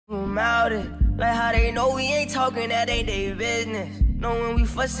mouth it. Like how they know we ain't talking, that ain't their business. Know when we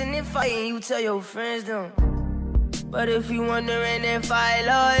fussing and fighting, you tell your friends them. But if you wondering if I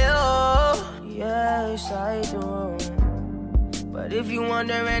love you, yes I do. But if you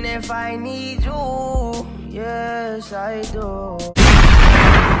wondering if I need you, yes I do.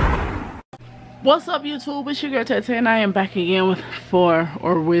 What's up YouTube, it's your girl Tete and I am back again with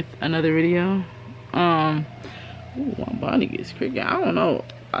another video. Ooh, my body gets creaky. I don't know.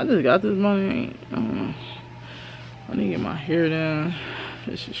 I just got this money. I need to get my hair done.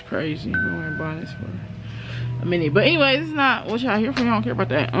 This is crazy. I've been wearing bonnets for a minute. But anyways, it's not what y'all here for. Y'all don't care about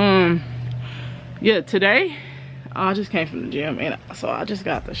that. Yeah, today I just came from the gym and so I just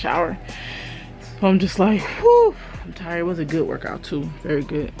got the shower. So I'm just like, whew, I'm tired. It was a good workout too. Very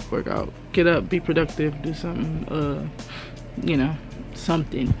good workout. Get up, be productive, do something, you know,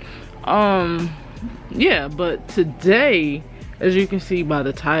 something. Yeah, but today, as you can see by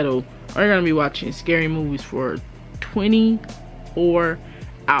the title, we're gonna be watching scary movies for 24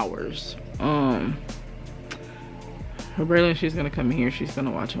 hours. Braylon, she's gonna come in here, she's gonna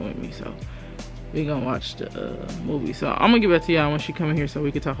watch it with me, so we're gonna watch the movie. So I'm gonna give it to y'all when she come in here so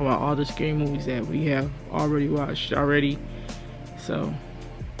we can talk about all the scary movies that we have already watched already. So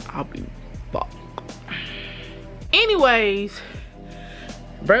I'll be back. Anyways,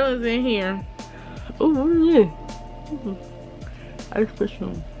 Braylon's in here. Oh yeah. I just put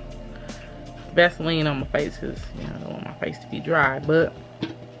some Vaseline on my face because, you know, I don't want my face to be dry. But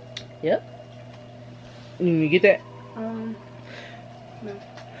yep. You need me to get that? No.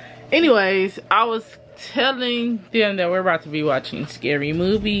 Anyways, I was telling them that we're about to be watching scary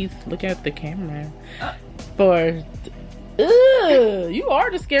movies. Look at the camera. For you are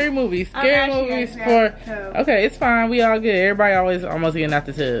the scary movies. Scary movies for okay, it's fine. We all good. Everybody always almost getting out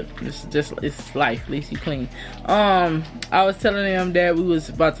the tub. It's life. At least you clean. I was telling them that we was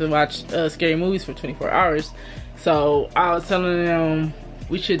about to watch scary movies for 24 hours. So I was telling them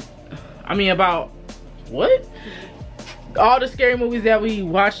we should. I mean, about what? All the scary movies that we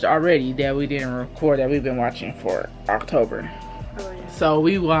watched already that we didn't record that we've been watching for October. Oh, yeah. So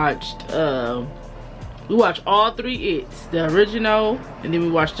we watched all three It's, the original, and then we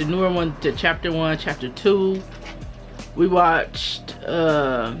watched the newer one, the chapter 1, chapter 2. We watched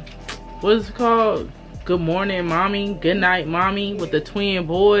what is it called? Good Morning Mommy, Good Night Mommy with the twin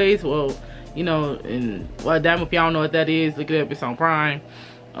boys. Well, you know, and well, damn if y'all don't know what that is, look it up, it's on Prime.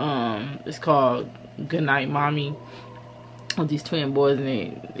 It's called Good Night Mommy with these twin boys, and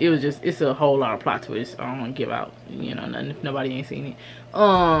it was just, it's a whole lot of plot twists. I don't want to give out, you know, nothing if nobody ain't seen it.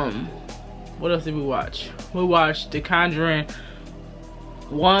 What else did we watch? We watched The Conjuring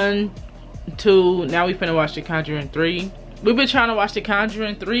 1, 2. Now we finna watch The Conjuring 3. We've been trying to watch The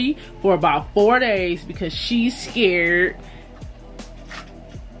Conjuring 3 for about 4 days because she's scared.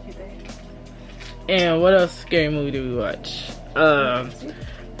 And what else scary movie did we watch?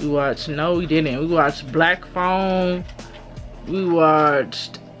 We watched, no we didn't. We watched Black Phone. We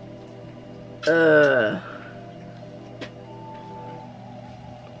watched I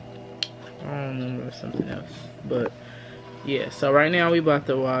don't remember, something else. But yeah, so right now we about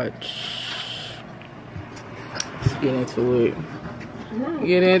to watch. Let's get into it.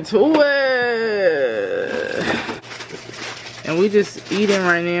 Get into it. And we just eating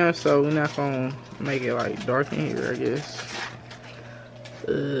right now, so we're not gonna make it like dark in here, I guess.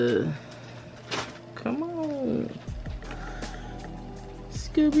 Come on.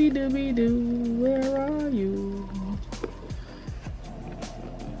 Scooby Dooby Doo, where are you?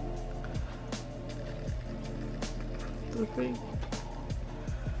 Okay.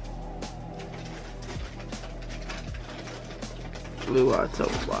 We want to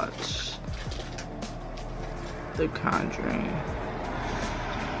watch The Conjuring.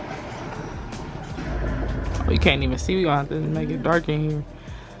 We can't even see. We gonna have to make it dark in here.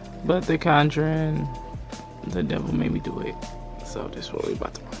 But The Conjuring, The Devil Made Me Do It. So this is what we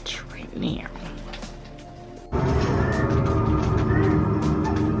about to watch right now.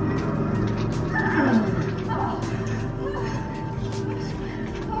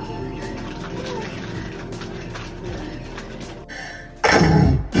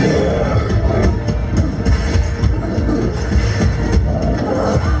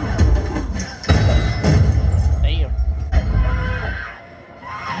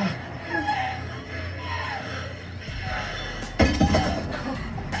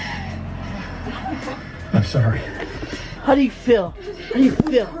 I'm sorry. How do you feel? How do you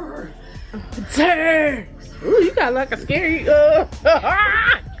feel? It's her. Ooh, you got like a scary. Dad,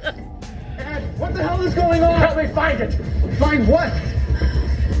 what the hell is going on? Help me find it. Find what?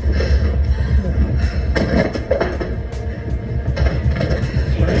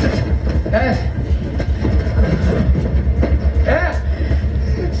 Where is it?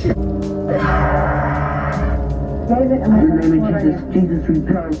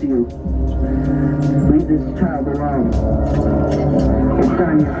 repels you. Leave this child alone. It's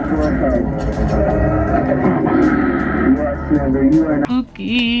on your forehead. Yes, remember, you are not.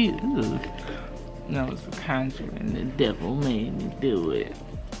 Spooky. No, it's a conjuring. The devil made me do it.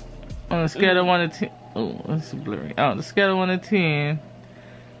 On a scale of 1 to 10. Oh, it's blurry. On the scale of 1 to 10,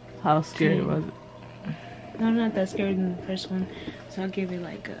 how scary was it? I'm not that scared in the first one, so I'll give it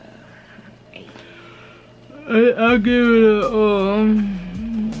like a 8. I'll give it a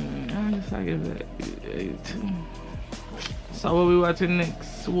I give it an 8. So what we watching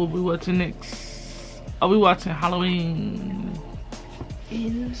next? Are we watching Halloween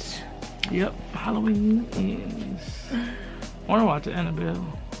Ends? Yep, Halloween Ends. I wanna watch Annabelle.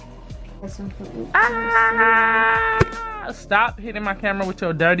 Stop hitting my camera with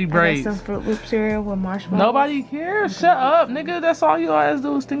your dirty braids. Some Fruit Loop cereal with marshmallows. Nobody cares. Shut up, nigga. That's all you always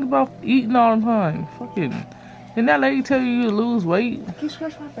do is think about eating all the time. Fucking. Didn't that lady tell you to lose weight? Can you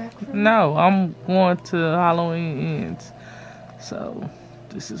scratch my back for me? No, I'm going to Halloween Ends. So,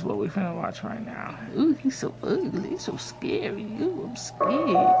 this is what we're finna watch right now. Ooh, he's so ugly. He's so scary. Ooh, I'm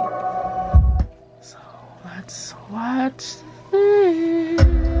scared. So, let's watch this.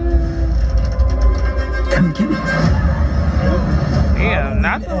 Come get me. Damn,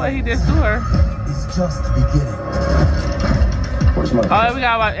 not the way he just threw her. It's just the beginning. Where's my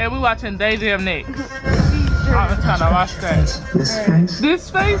Oh, we watching Daydream next. I'm trying to watch that. This face? This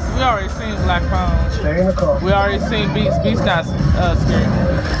face? We already seen Black Phone. Stay in the car. We already seen Beast. Beast not scary.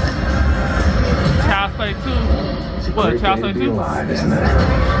 Child's Play 2. What? Child's Play 2? Isn't it?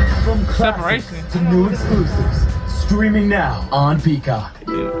 From Separation. to new exclusives. Streaming now on Peacock.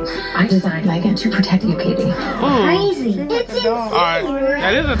 I designed Megan to protect you, Katie. Ooh. Crazy. It's insane. Alright,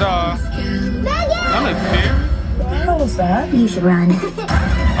 that is a dog. That looks scary. What the hell is that? You should run.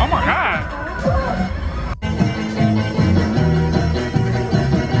 Oh my god.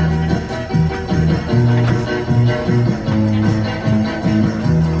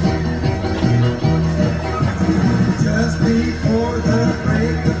 Just before the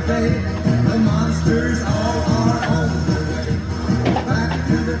break of day, the monsters all are on the way. Back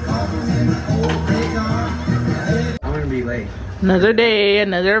to the coffin in the old radar. I'm gonna be late. Another day,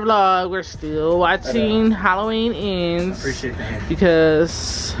 another vlog. We're still watching Halloween Ends. Appreciate the hand.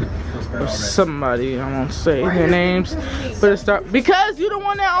 Because there's somebody, I won't say their names, but it's because you're the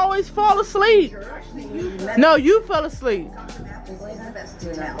one that always fall asleep. No, you fell asleep.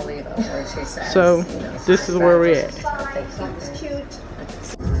 So this is where we're at.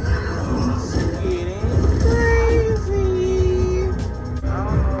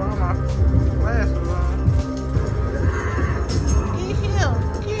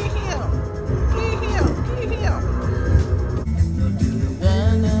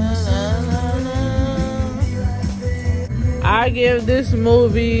 I give this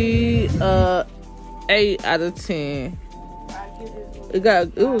movie 8 out of 10. I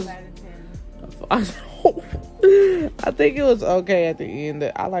think it was okay at the end.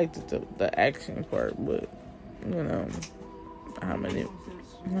 I liked the action part, but you know, how many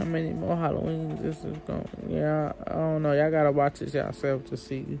more Halloweens this is going? Yeah, I don't know. Y'all gotta watch this yourself to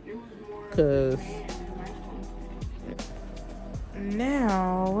see, cause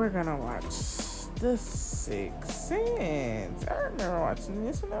now we're gonna watch The Sixth Sense. I remember watching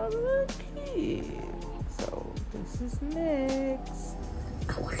this when I was a little kid. So this is next.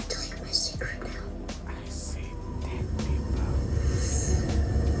 I want to tell you my secret now. I see dead people.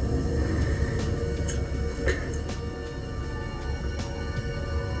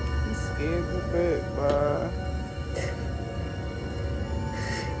 I'm scared a bit, but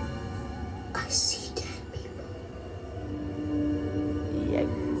I see dead people.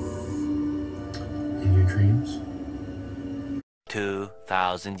 yikes. In your dreams?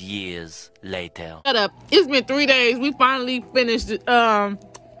 2,000 years later. Shut up. It's been 3 days. We finally finished the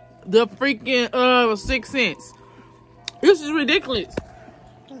freaking Sixth Sense. This is ridiculous.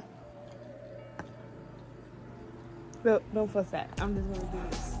 Don't fuss that. I'm just gonna do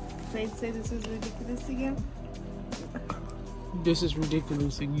this. Say this is ridiculous again. This is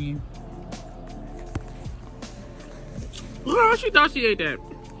ridiculous again. Girl, she thought she ate that.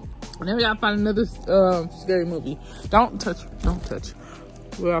 Now we gotta find another scary movie. Don't touch.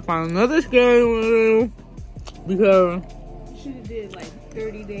 We gotta find another scary movie because We should have did like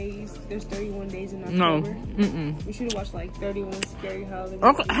 30 days. There's 31 days in no. October. We should have watched like 31 scary holiday movies.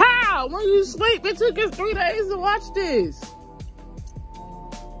 Uncle, how? When you sleep, it took us 3 days to watch this.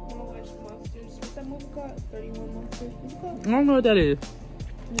 Wanna watch Monsters? What's that movie called? 31 Monsters? What's it called? I don't know what that is,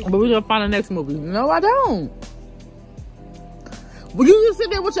 but we gotta find the next movie. No, I don't. Will you just sit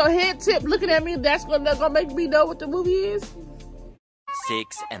there with your head tipped looking at me? That's gonna make me know what the movie is.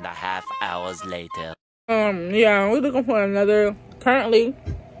 6.5 hours later. Yeah, we're looking for another, currently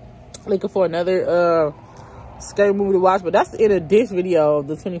looking for another scary movie to watch, but that's the end of this video of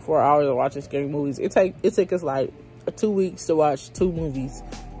the 24 hours of watching scary movies. It took us like 2 weeks to watch 2 movies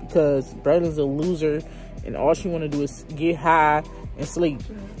because Braylon's a loser and all she want to do is get high and sleep.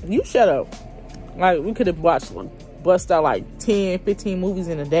 You shut up. Like, we could have watched, bust out like 10, 15 movies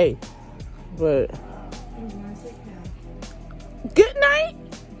in a day. But good night.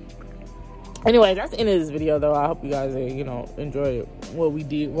 Anyway, that's the end of this video though. I hope you guys enjoyed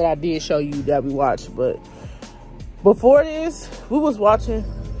what I did show you that we watched. But before this, we was watching,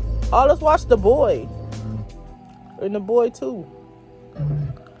 let's watch The Boy and The Boy 2.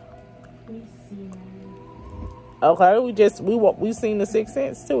 Okay, we seen The Sixth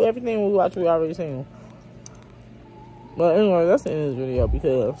Sense too. Everything we watched, we already seen. But anyway, that's the end of this video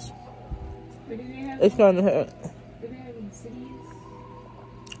because it's gonna have. Did they have Insidious?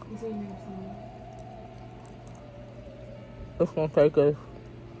 You say you never seen it. It's gonna take us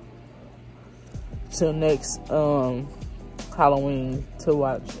till next Halloween to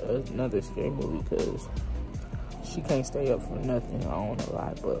watch another scary movie because she can't stay up for nothing. I don't wanna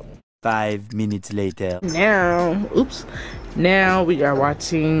lie, but 5 minutes later. Now we are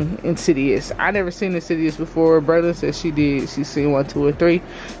watching Insidious. I never seen Insidious before. Brother said she did. She's seen 1, 2, and 3.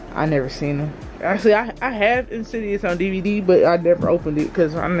 I never seen them. Actually, I have Insidious on DVD, but I never opened it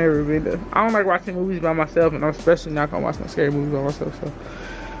because I never been to. I don't like watching movies by myself, and I'm especially not gonna watch no scary movies by myself. So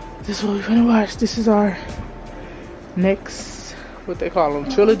this is what we're gonna watch. This is our next, what they call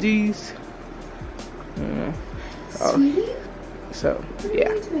them, trilogies. So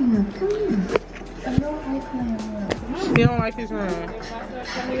yeah. You don't like his room.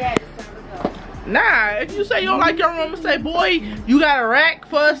 Nah, if you say you don't like your room, say, boy, you got a rack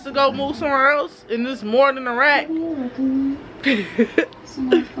for us to go move somewhere else, and it's more than a rack. Some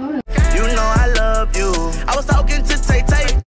more photos.